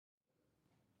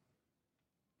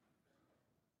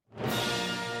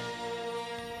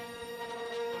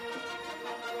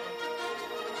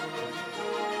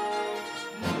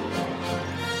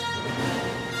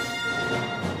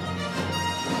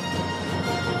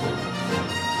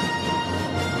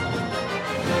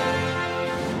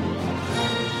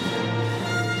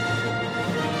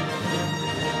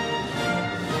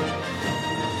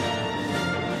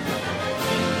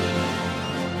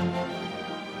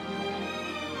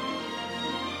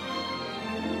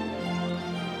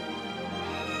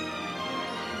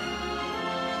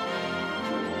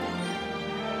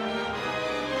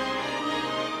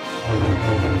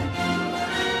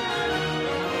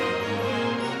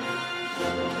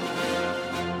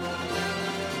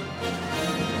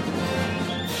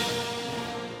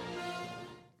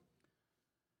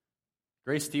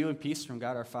Grace to you and peace from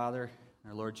God our Father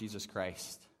and our Lord Jesus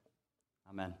Christ.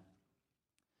 Amen.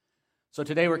 So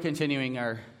today we're continuing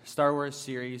our Star Wars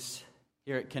series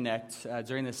here at Connect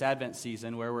during this Advent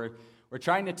season, where we're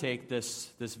trying to take this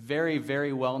very,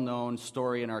 very well-known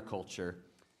story in our culture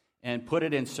and put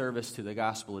it in service to the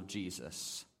gospel of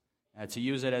Jesus, to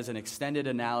use it as an extended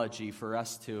analogy for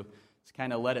us to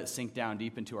kind of let it sink down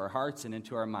deep into our hearts and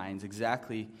into our minds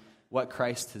exactly what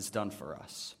Christ has done for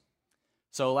us.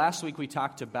 So last week we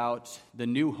talked about the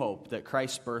new hope that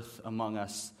Christ's birth among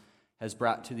us has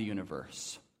brought to the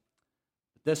universe.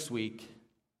 This week,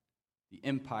 the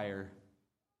empire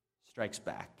strikes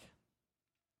back.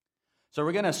 So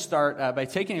we're going to start by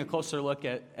taking a closer look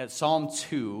at Psalm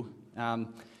 2.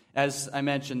 As I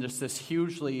mentioned, there's this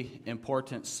hugely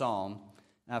important psalm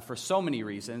for so many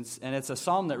reasons, and it's a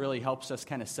psalm that really helps us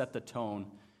kind of set the tone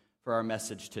for our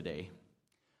message today.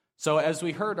 So as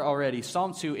we heard already,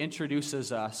 Psalm 2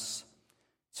 introduces us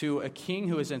to a king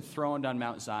who is enthroned on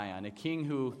Mount Zion, a king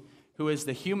who is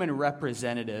the human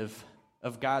representative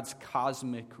of God's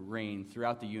cosmic reign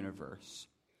throughout the universe.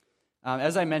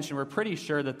 As I mentioned, we're pretty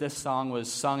sure that this song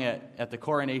was sung at the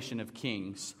coronation of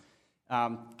kings.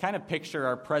 Kind of picture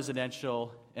our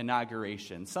presidential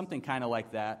inauguration, something kind of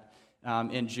like that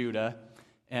in Judah.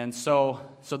 And so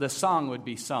this song would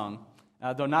be sung,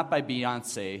 though not by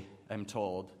Beyonce, I'm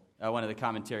told. One of the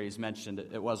commentaries mentioned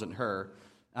it wasn't her,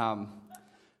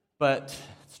 but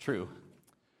it's true.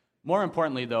 More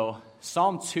importantly, though,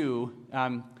 Psalm 2,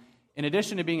 in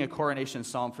addition to being a coronation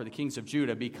psalm for the kings of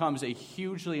Judah, becomes a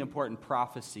hugely important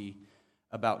prophecy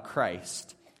about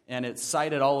Christ. And it's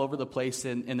cited all over the place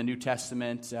in the New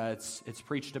Testament. It's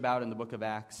preached about in the book of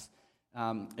Acts.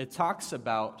 It talks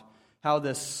about how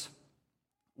this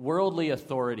worldly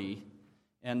authority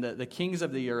and the kings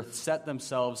of the earth set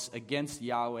themselves against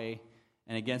Yahweh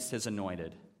and against his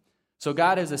anointed. So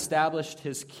God has established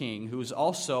his king, who is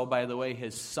also, by the way,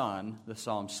 his son, the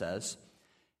psalm says.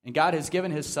 And God has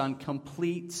given his son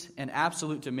complete and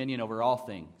absolute dominion over all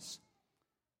things.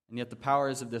 And yet the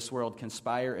powers of this world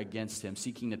conspire against him,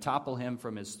 seeking to topple him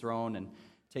from his throne and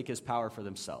take his power for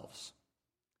themselves.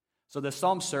 So the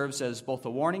psalm serves as both a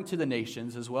warning to the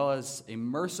nations as well as a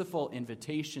merciful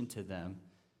invitation to them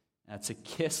to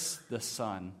kiss the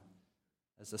Son,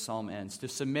 as the psalm ends, to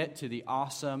submit to the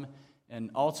awesome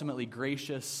and ultimately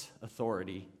gracious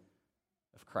authority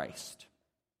of Christ.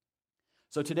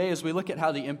 So today, as we look at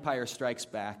how the empire strikes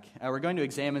back, we're going to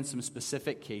examine some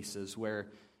specific cases where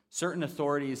certain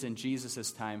authorities in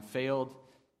Jesus' time failed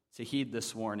to heed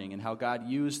this warning, and how God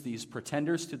used these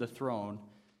pretenders to the throne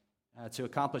to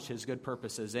accomplish his good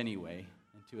purposes anyway,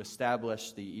 and to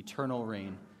establish the eternal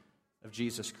reign of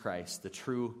Jesus Christ, the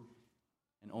true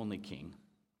and only King.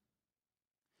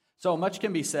 So much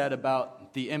can be said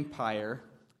about the empire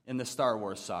in the Star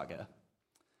Wars saga.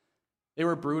 They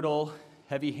were brutal,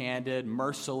 heavy-handed,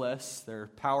 merciless. Their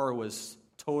power was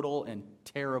total and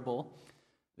terrible.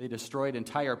 They destroyed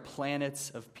entire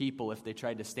planets of people if they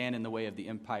tried to stand in the way of the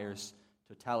empire's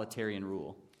totalitarian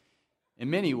rule. In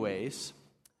many ways,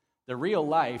 the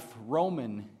real-life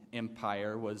Roman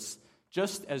Empire was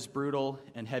just as brutal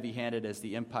and heavy-handed as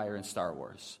the empire in Star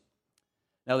Wars.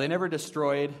 Now, they never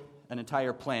destroyed an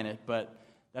entire planet, but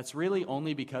that's really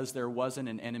only because there wasn't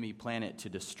an enemy planet to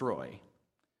destroy.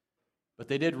 But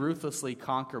they did ruthlessly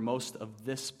conquer most of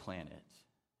this planet,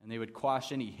 and they would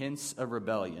quash any hints of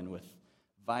rebellion with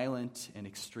violent and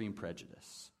extreme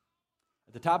prejudice.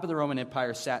 At the top of the Roman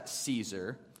Empire sat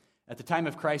Caesar. At the time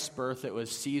of Christ's birth, it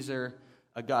was Caesar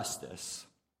Augustus.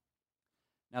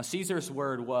 Now, Caesar's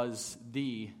word was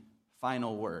the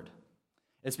final word.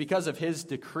 It's because of his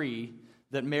decree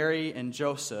that Mary and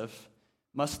Joseph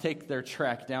must take their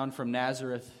trek down from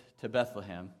Nazareth to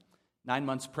Bethlehem, 9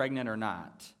 months pregnant or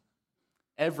not.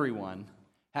 Everyone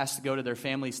has to go to their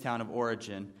family's town of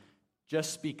origin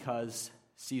just because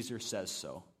Caesar says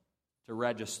so, to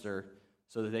register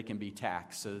so that they can be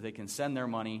taxed, so that they can send their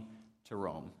money to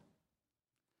Rome.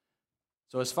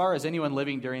 So as far as anyone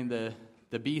living during the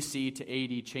BC to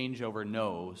AD changeover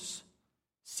knows,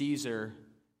 Caesar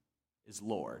is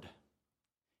Lord.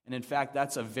 And in fact,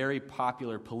 that's a very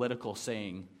popular political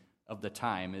saying of the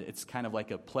time. It's kind of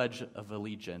like a pledge of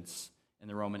allegiance in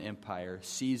the Roman Empire.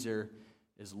 Caesar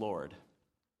is Lord.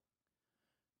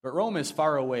 But Rome is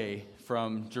far away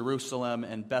from Jerusalem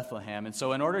and Bethlehem, and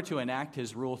so in order to enact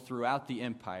his rule throughout the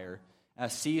empire,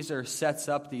 Caesar sets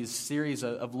up these series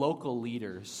of local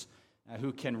leaders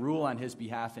who can rule on his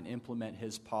behalf and implement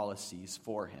his policies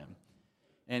for him.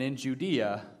 And in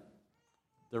Judea,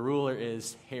 the ruler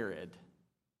is Herod.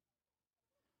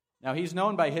 Now, he's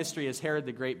known by history as Herod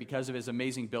the Great because of his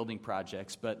amazing building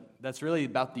projects, but that's really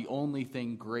about the only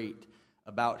thing great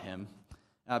about him.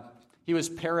 He was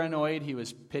paranoid, he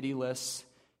was pitiless.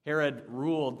 Herod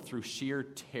ruled through sheer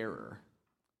terror.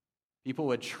 People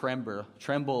would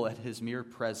tremble at his mere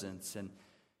presence. And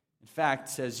in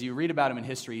fact, as you read about him in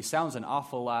history, he sounds an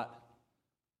awful lot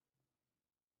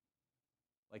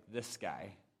like this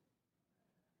guy.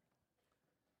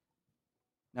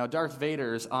 Now, Darth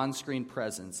Vader's on-screen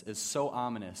presence is so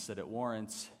ominous that it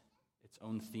warrants its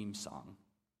own theme song.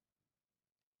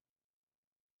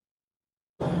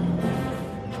 Lord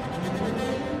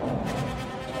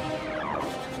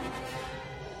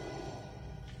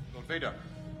Vader,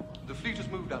 the fleet has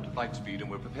moved out to light speed and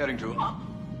we're preparing to... You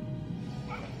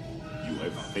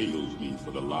have failed me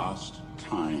for the last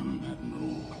time,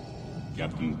 Admiral.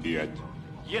 Captain Piet.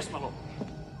 Yes, my lord.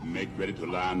 Make ready to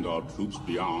land our troops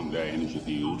beyond their energy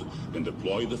field, then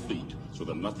deploy the fleet so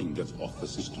that nothing gets off the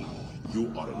system.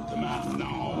 You are in command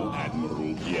now,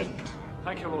 Admiral Piet.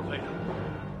 Thank you, Lord Vader.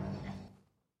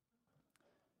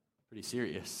 Pretty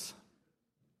serious.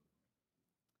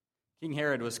 King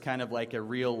Herod was kind of like a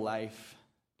real-life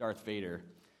Darth Vader.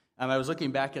 I was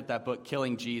looking back at that book,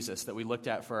 Killing Jesus, that we looked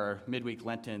at for our midweek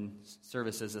Lenten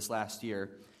services this last year.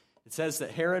 It says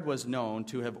that Herod was known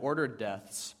to have ordered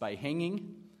deaths by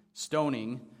hanging,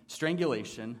 stoning,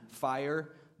 strangulation, fire,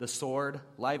 the sword,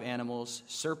 live animals,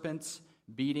 serpents,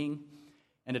 beating,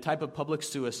 and a type of public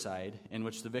suicide in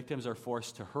which the victims are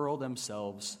forced to hurl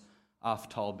themselves off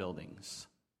tall buildings.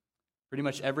 Pretty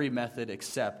much every method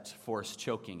except forced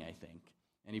choking, I think.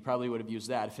 And he probably would have used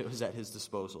that if it was at his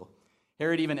disposal.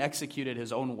 Herod even executed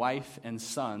his own wife and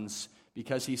sons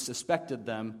because he suspected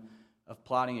them of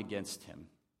plotting against him.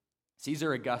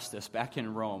 Caesar Augustus, back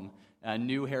in Rome,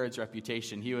 knew Herod's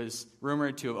reputation. He was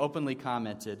rumored to have openly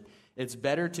commented, "It's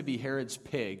better to be Herod's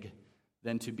pig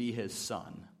than to be his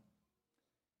son."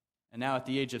 And now at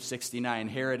the age of 69,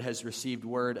 Herod has received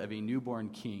word of a newborn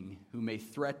king who may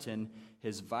threaten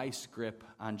his vice grip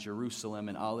on Jerusalem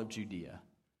and all of Judea,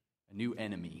 a new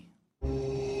enemy.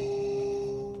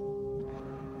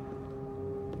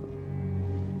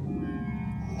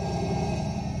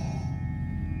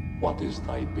 What is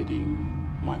thy bidding,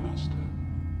 my master?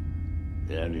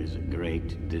 There is a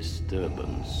great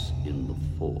disturbance in the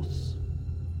Force.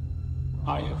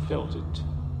 I have felt it.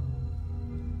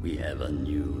 We have a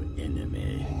new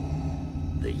enemy.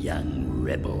 The young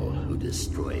rebel who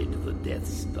destroyed the Death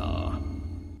Star.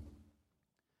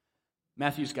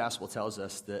 Matthew's gospel tells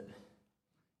us that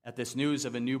at this news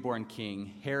of a newborn king,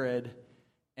 Herod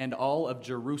and all of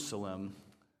Jerusalem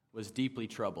was deeply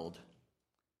troubled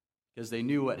because they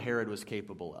knew what Herod was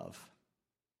capable of.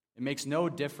 It makes no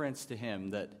difference to him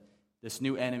that this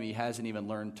new enemy hasn't even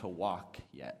learned to walk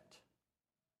yet.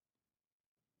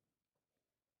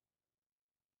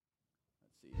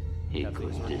 He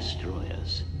could destroy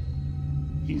us.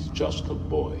 He's just a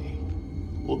boy.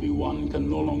 Obi-Wan can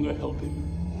no longer help him.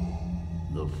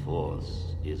 The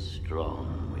Force is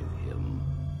strong with him.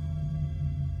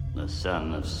 The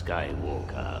son of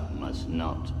Skywalker must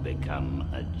not become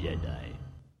a Jedi.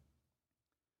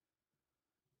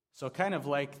 So kind of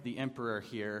like the emperor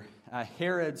here,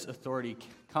 Herod's authority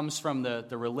comes from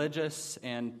the religious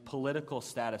and political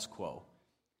status quo.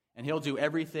 And he'll do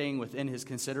everything within his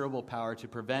considerable power to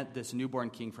prevent this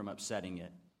newborn king from upsetting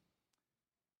it.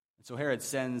 And so Herod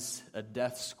sends a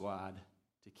death squad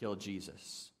to kill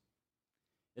Jesus.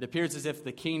 It appears as if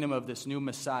the kingdom of this new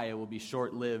Messiah will be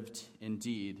short-lived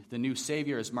indeed. The new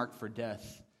Savior is marked for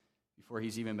death before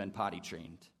he's even been potty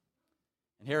trained.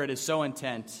 And Herod is so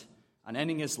intent on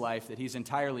ending his life that he's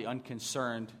entirely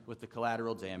unconcerned with the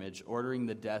collateral damage, ordering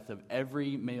the death of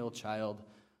every male child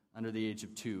under the age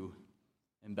of 2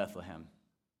 in Bethlehem.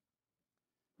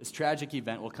 This tragic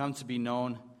event will come to be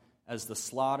known as the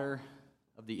slaughter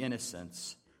of the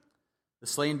innocents, the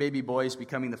slain baby boys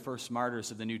becoming the first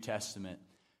martyrs of the New Testament.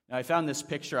 Now, I found this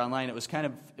picture online. It was kind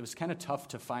of tough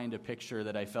to find a picture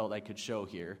that I felt I could show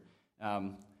here.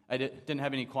 I didn't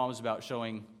have any qualms about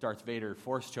showing Darth Vader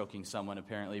force choking someone,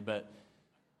 apparently, but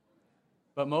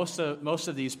most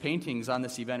of these paintings on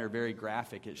this event are very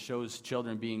graphic. It shows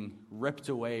children being ripped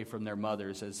away from their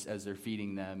mothers as they're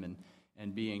feeding them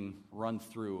and being run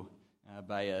through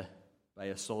by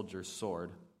a soldier's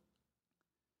sword.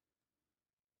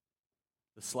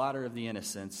 The slaughter of the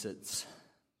innocents. It's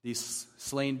these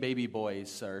slain baby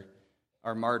boys are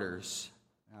martyrs,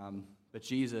 but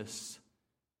Jesus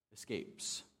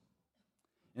escapes.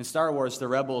 In Star Wars, the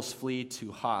rebels flee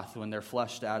to Hoth when they're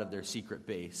flushed out of their secret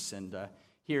base. And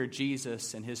here,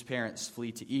 Jesus and his parents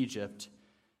flee to Egypt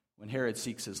when Herod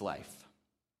seeks his life.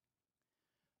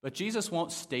 But Jesus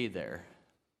won't stay there.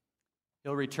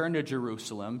 He'll return to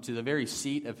Jerusalem, to the very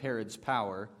seat of Herod's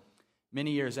power,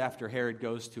 many years after Herod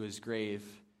goes to his grave,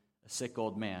 a sick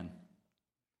old man.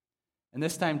 And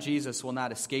this time Jesus will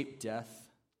not escape death,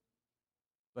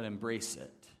 but embrace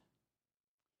it.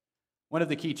 One of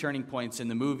the key turning points in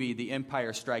the movie, The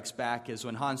Empire Strikes Back, is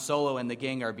when Han Solo and the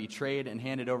gang are betrayed and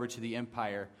handed over to the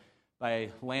Empire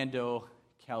by Lando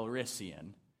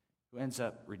Calrissian, who ends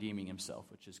up redeeming himself,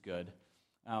 which is good.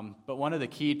 But one of the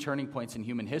key turning points in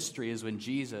human history is when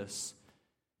Jesus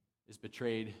is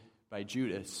betrayed by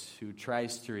Judas, who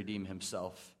tries to redeem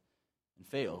himself and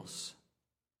fails.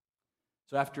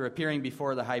 So after appearing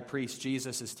before the high priest,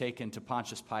 Jesus is taken to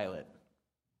Pontius Pilate.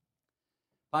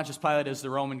 Pontius Pilate is the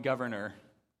Roman governor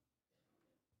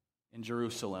in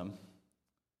Jerusalem.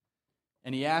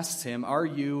 And he asks him, "Are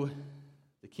you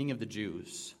the king of the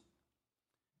Jews?"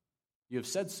 "You have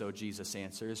said so," Jesus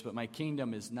answers, "but my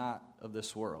kingdom is not of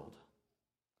this world."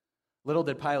 Little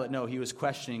did Pilate know he was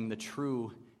questioning the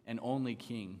true and only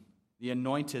king, the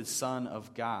anointed Son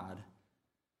of God.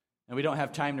 And we don't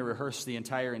have time to rehearse the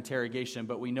entire interrogation,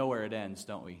 but we know where it ends,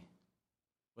 don't we?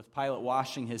 With Pilate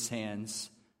washing his hands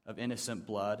of innocent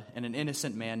blood and an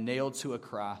innocent man nailed to a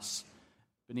cross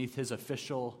beneath his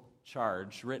official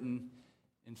charge, written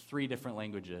in 3 different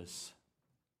languages: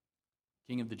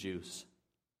 King of the Jews.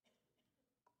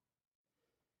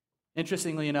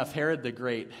 Interestingly enough, Herod the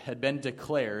Great had been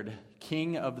declared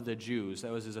King of the Jews.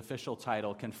 That was his official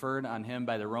title, conferred on him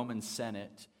by the Roman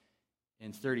Senate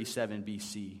in 37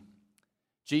 BC.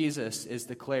 Jesus is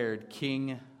declared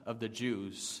King of the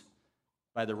Jews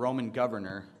by the Roman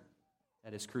governor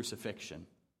at his crucifixion.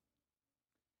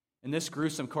 In this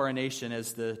gruesome coronation,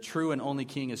 as the true and only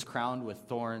king is crowned with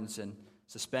thorns and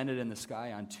suspended in the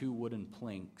sky on 2 wooden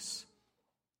planks,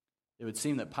 it would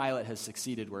seem that Pilate has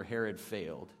succeeded where Herod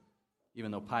failed,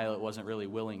 even though Pilate wasn't really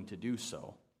willing to do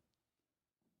so.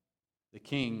 The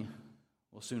king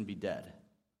will soon be dead.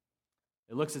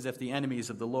 It looks as if the enemies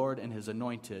of the Lord and his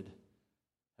anointed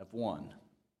have won.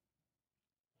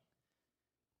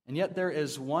 And yet there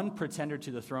is one pretender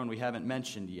to the throne we haven't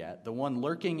mentioned yet, the one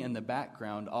lurking in the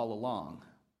background all along,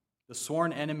 the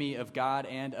sworn enemy of God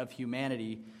and of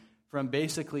humanity from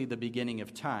basically the beginning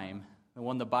of time, the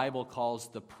one the Bible calls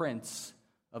the prince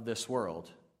of this world.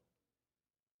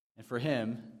 And for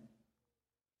him,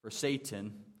 for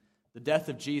Satan, the death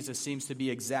of Jesus seems to be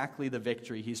exactly the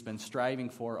victory he's been striving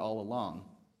for all along.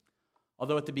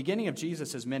 Although at the beginning of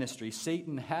Jesus' ministry,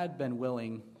 Satan had been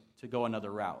willing to go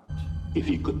another route. If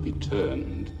he could be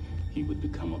turned, he would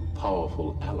become a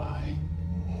powerful ally.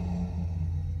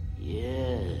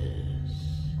 Yes,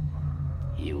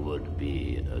 he would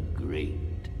be a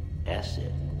great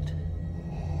asset.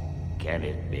 Can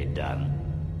it be done?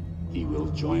 He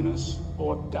will join us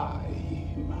or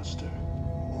die, Master.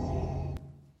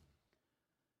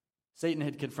 Satan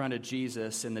had confronted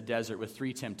Jesus in the desert with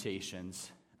 3 temptations.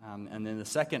 And then the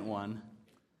second one,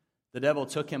 the devil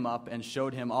took him up and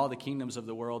showed him all the kingdoms of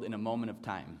the world in a moment of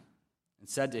time, and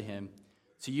said to him,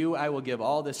 "To you I will give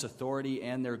all this authority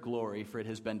and their glory, for it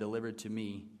has been delivered to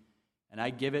me, and I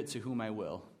give it to whom I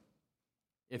will.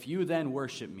 If you then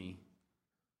worship me,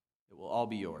 it will all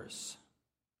be yours."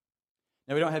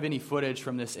 Now, we don't have any footage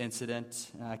from this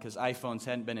incident because iPhones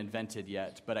hadn't been invented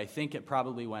yet, but I think it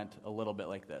probably went a little bit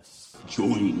like this.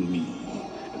 Join me,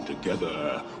 and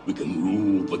together we can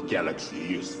rule the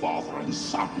galaxy as father and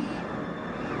son.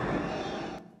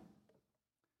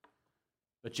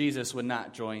 But Jesus would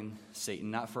not join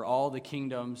Satan, not for all the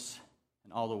kingdoms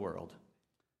and all the world.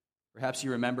 Perhaps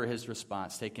you remember his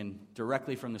response, taken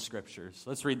directly from the Scriptures.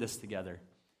 Let's read this together.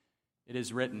 It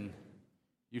is written,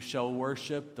 "You shall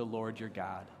worship the Lord your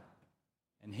God,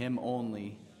 and him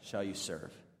only shall you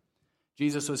serve."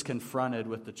 Jesus was confronted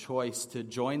with the choice to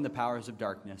join the powers of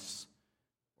darkness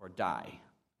or die.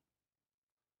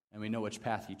 And we know which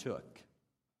path he took.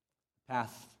 The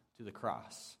path to the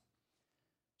cross.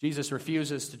 Jesus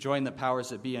refuses to join the powers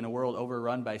that be in a world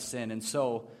overrun by sin, and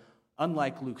so,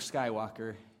 unlike Luke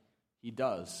Skywalker, he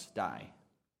does die.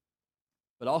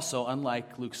 But also,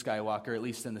 unlike Luke Skywalker, at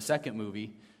least in the second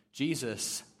movie,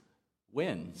 Jesus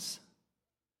wins.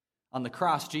 On the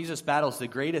cross, Jesus battles the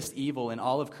greatest evil in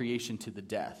all of creation to the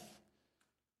death.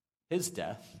 His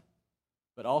death,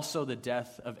 but also the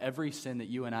death of every sin that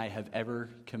you and I have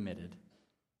ever committed,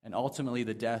 and ultimately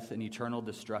the death and eternal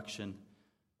destruction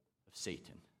of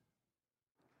Satan.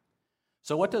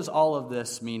 So what does all of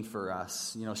this mean for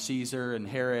us? Caesar and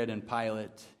Herod and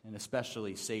Pilate, and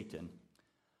especially Satan.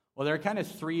 Well, there are kind of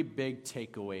 3 big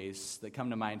takeaways that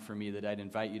come to mind for me that I'd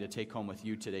invite you to take home with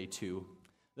you today, too.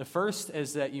 The first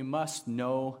is that you must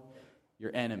know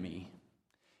your enemy.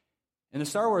 In the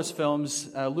Star Wars films,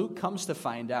 Luke comes to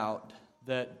find out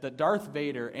that Darth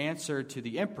Vader answered to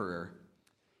the Emperor,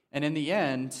 and in the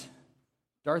end,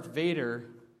 Darth Vader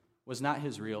was not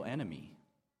his real enemy.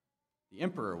 The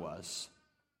Emperor was.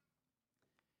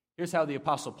 Here's how the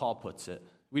Apostle Paul puts it.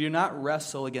 We do not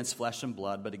wrestle against flesh and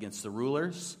blood, but against the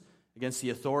rulers, against the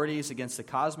authorities, against the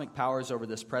cosmic powers over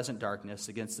this present darkness,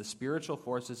 against the spiritual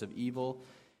forces of evil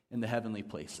in the heavenly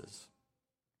places.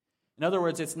 In other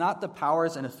words, it's not the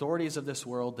powers and authorities of this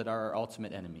world that are our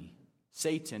ultimate enemy.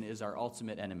 Satan is our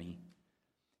ultimate enemy.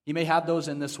 He may have those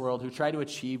in this world who try to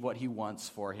achieve what he wants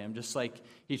for him, just like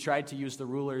he tried to use the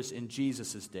rulers in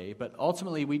Jesus' day. But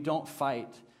ultimately, we don't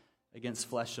fight against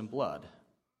flesh and blood.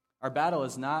 Our battle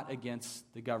is not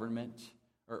against the government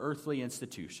or earthly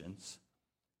institutions,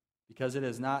 because it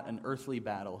is not an earthly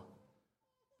battle,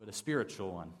 but a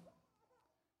spiritual one.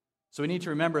 So we need to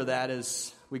remember that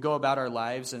as we go about our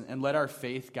lives and let our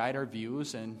faith guide our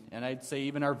views, and I'd say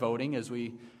even our voting as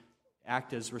we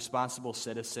act as responsible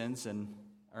citizens and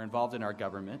are involved in our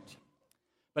government.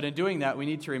 But in doing that, we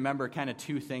need to remember kind of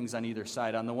two things on either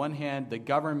side. On the one hand, the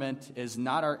government is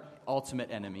not our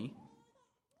ultimate enemy.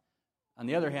 On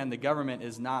the other hand, the government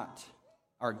is not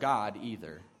our God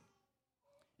either.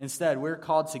 Instead, we're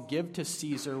called to give to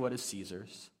Caesar what is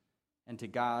Caesar's, and to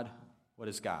God what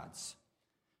is God's.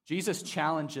 Jesus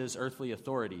challenges earthly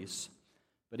authorities,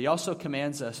 but he also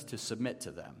commands us to submit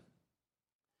to them.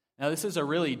 Now, this is a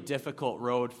really difficult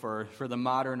road for the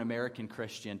modern American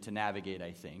Christian to navigate,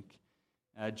 I think,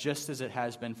 just as it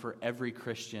has been for every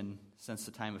Christian since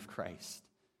the time of Christ.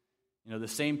 You know, the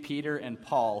same Peter and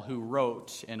Paul who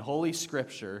wrote in Holy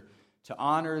Scripture to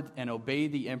honor and obey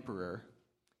the emperor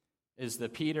is the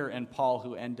Peter and Paul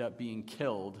who end up being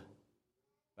killed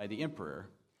by the emperor.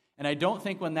 And I don't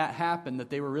think when that happened that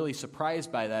they were really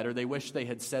surprised by that or they wish they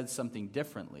had said something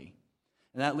differently.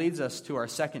 And that leads us to our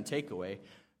second takeaway.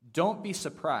 Don't be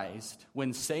surprised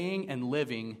when saying and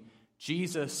living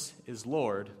Jesus is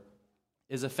Lord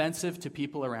is offensive to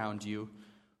people around you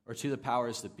or to the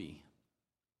powers that be.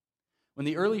 When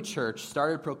the early church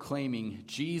started proclaiming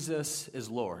Jesus is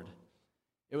Lord,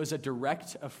 it was a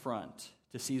direct affront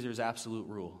to Caesar's absolute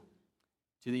rule,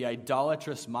 to the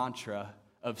idolatrous mantra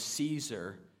of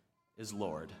Caesar is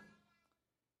Lord.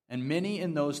 And many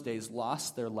in those days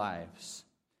lost their lives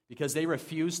because they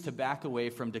refused to back away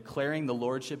from declaring the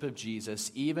lordship of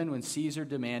Jesus, even when Caesar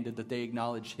demanded that they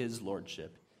acknowledge his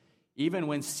lordship, even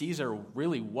when Caesar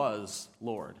really was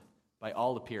Lord by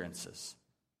all appearances.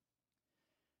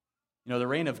 You know, the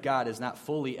reign of God is not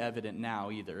fully evident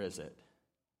now either, is it?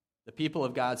 The people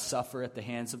of God suffer at the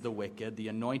hands of the wicked. The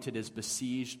anointed is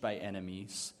besieged by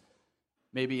enemies.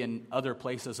 Maybe in other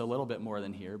places a little bit more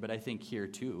than here, but I think here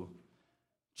too.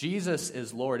 Jesus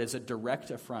is Lord is a direct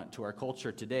affront to our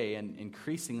culture today, and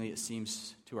increasingly it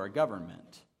seems to our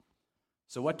government.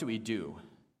 So what do? Do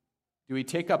we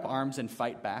take up arms and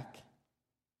fight back?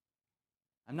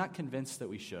 I'm not convinced that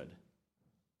we should.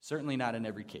 Certainly not in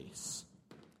every case.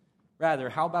 Rather,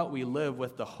 how about we live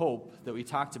with the hope that we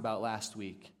talked about last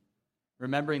week,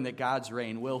 remembering that God's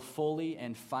reign will fully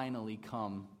and finally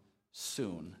come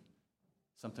soon,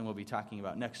 something we'll be talking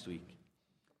about next week.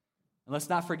 And let's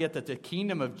not forget that the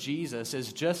kingdom of Jesus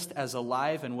is just as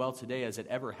alive and well today as it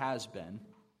ever has been,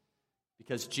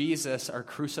 because Jesus, our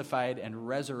crucified and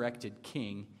resurrected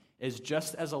King, is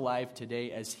just as alive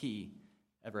today as he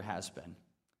ever has been.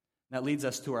 And that leads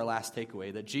us to our last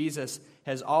takeaway, that Jesus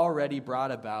has already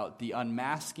brought about the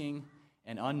unmasking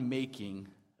and unmaking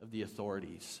of the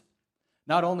authorities.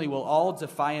 Not only will all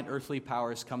defiant earthly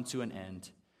powers come to an end,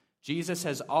 Jesus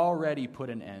has already put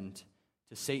an end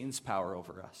to Satan's power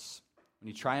over us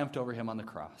when he triumphed over him on the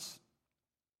cross.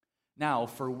 Now,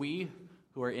 for we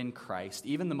who are in Christ,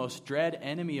 even the most dread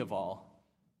enemy of all,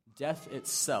 death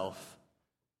itself,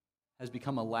 has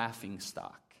become a laughing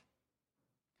stock.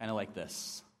 Kind of like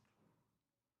this.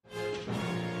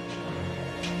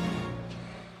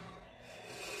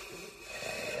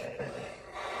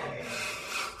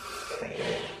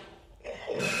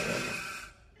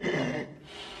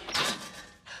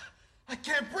 I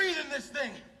can't breathe in this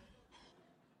thing!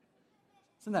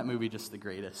 Isn't that movie just the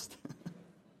greatest?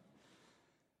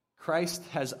 Christ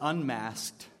has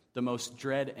unmasked the most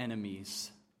dread enemies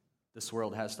this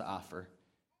world has to offer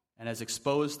and has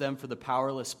exposed them for the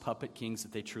powerless puppet kings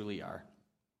that they truly are.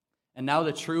 And now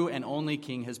the true and only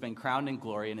King has been crowned in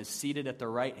glory and is seated at the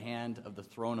right hand of the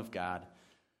throne of God.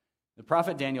 The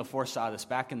prophet Daniel foresaw this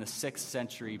back in the 6th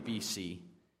century BC,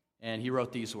 and he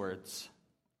wrote these words.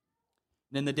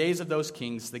 And in the days of those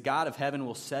kings, the God of heaven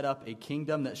will set up a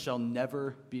kingdom that shall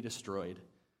never be destroyed.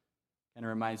 Kind of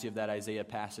reminds you of that Isaiah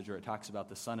passage where it talks about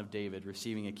the Son of David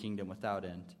receiving a kingdom without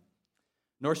end.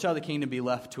 Nor shall the kingdom be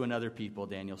left to another people,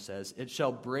 Daniel says. It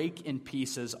shall break in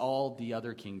pieces all the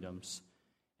other kingdoms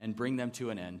and bring them to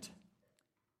an end,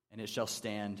 and it shall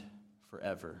stand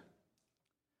forever.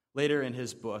 Later in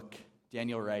his book,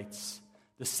 Daniel writes,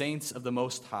 the saints of the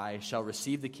Most High shall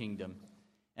receive the kingdom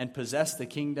and possess the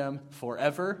kingdom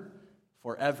forever,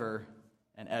 forever,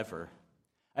 and ever.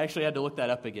 I actually had to look that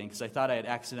up again because I thought I had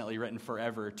accidentally written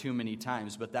forever too many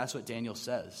times, but that's what Daniel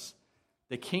says.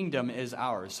 The kingdom is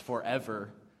ours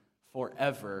forever,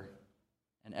 forever,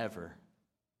 and ever.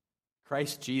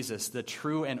 Christ Jesus, the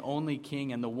true and only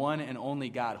King and the one and only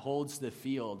God, holds the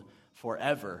field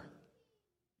forever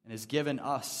and has given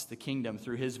us the kingdom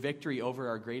through his victory over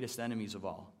our greatest enemies of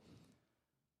all.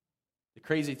 The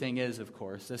crazy thing is, of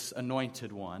course, this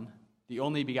anointed one, the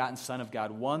only begotten Son of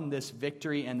God, won this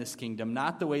victory and this kingdom,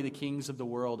 not the way the kings of the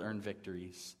world earn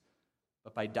victories,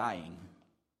 but by dying.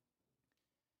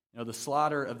 You know, the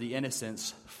slaughter of the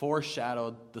innocents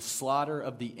foreshadowed the slaughter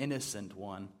of the innocent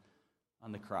one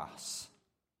on the cross.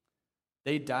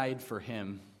 They died for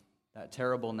him that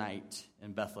terrible night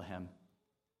in Bethlehem,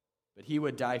 but he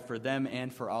would die for them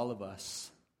and for all of us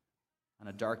on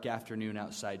a dark afternoon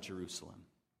outside Jerusalem.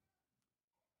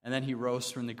 And then he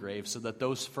rose from the grave so that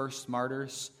those first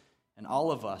martyrs and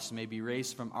all of us may be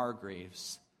raised from our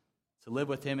graves to live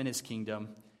with him in his kingdom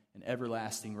in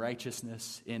everlasting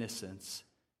righteousness, innocence,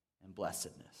 and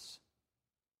blessedness.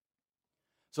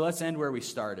 So let's end where we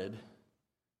started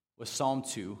with Psalm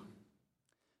 2.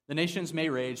 The nations may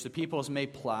rage, the peoples may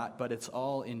plot, but it's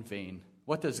all in vain.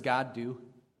 What does God do?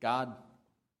 God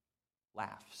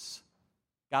laughs.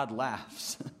 God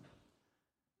laughs.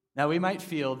 Now we might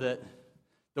feel that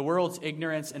the world's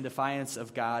ignorance and defiance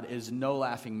of God is no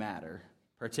laughing matter,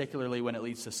 particularly when it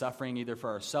leads to suffering either for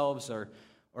ourselves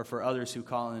or for others who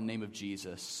call in the name of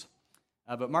Jesus.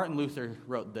 But Martin Luther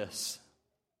wrote this: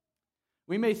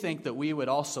 we may think that we would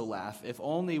also laugh if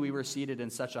only we were seated in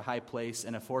such a high place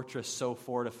in a fortress so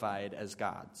fortified as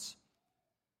God's.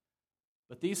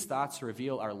 But these thoughts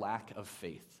reveal our lack of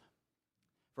faith.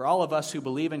 For all of us who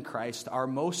believe in Christ are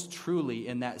most truly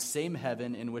in that same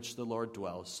heaven in which the Lord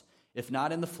dwells, if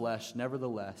not in the flesh,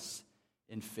 nevertheless,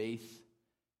 in faith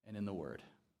and in the Word.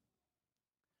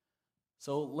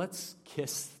 So let's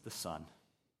kiss the Son,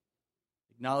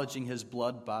 acknowledging his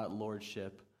blood-bought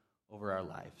lordship over our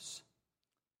lives.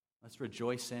 Let's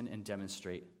rejoice in and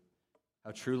demonstrate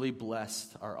how truly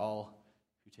blessed are all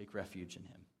who take refuge in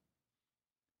him.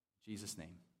 In Jesus'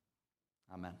 name,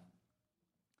 amen.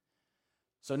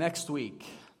 So next week,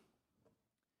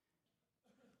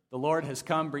 the Lord has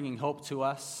come bringing hope to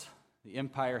us. The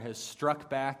empire has struck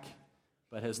back,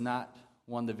 but has not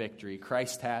won the victory.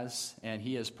 Christ has, and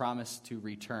he has promised to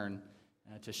return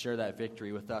to share that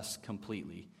victory with us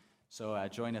completely. So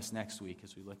join us next week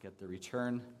as we look at the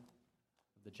return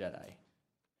of the Jedi.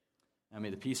 Now may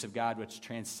the peace of God, which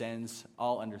transcends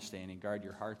all understanding, guard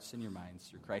your hearts and your minds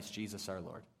through Christ Jesus our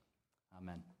Lord.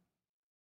 Amen.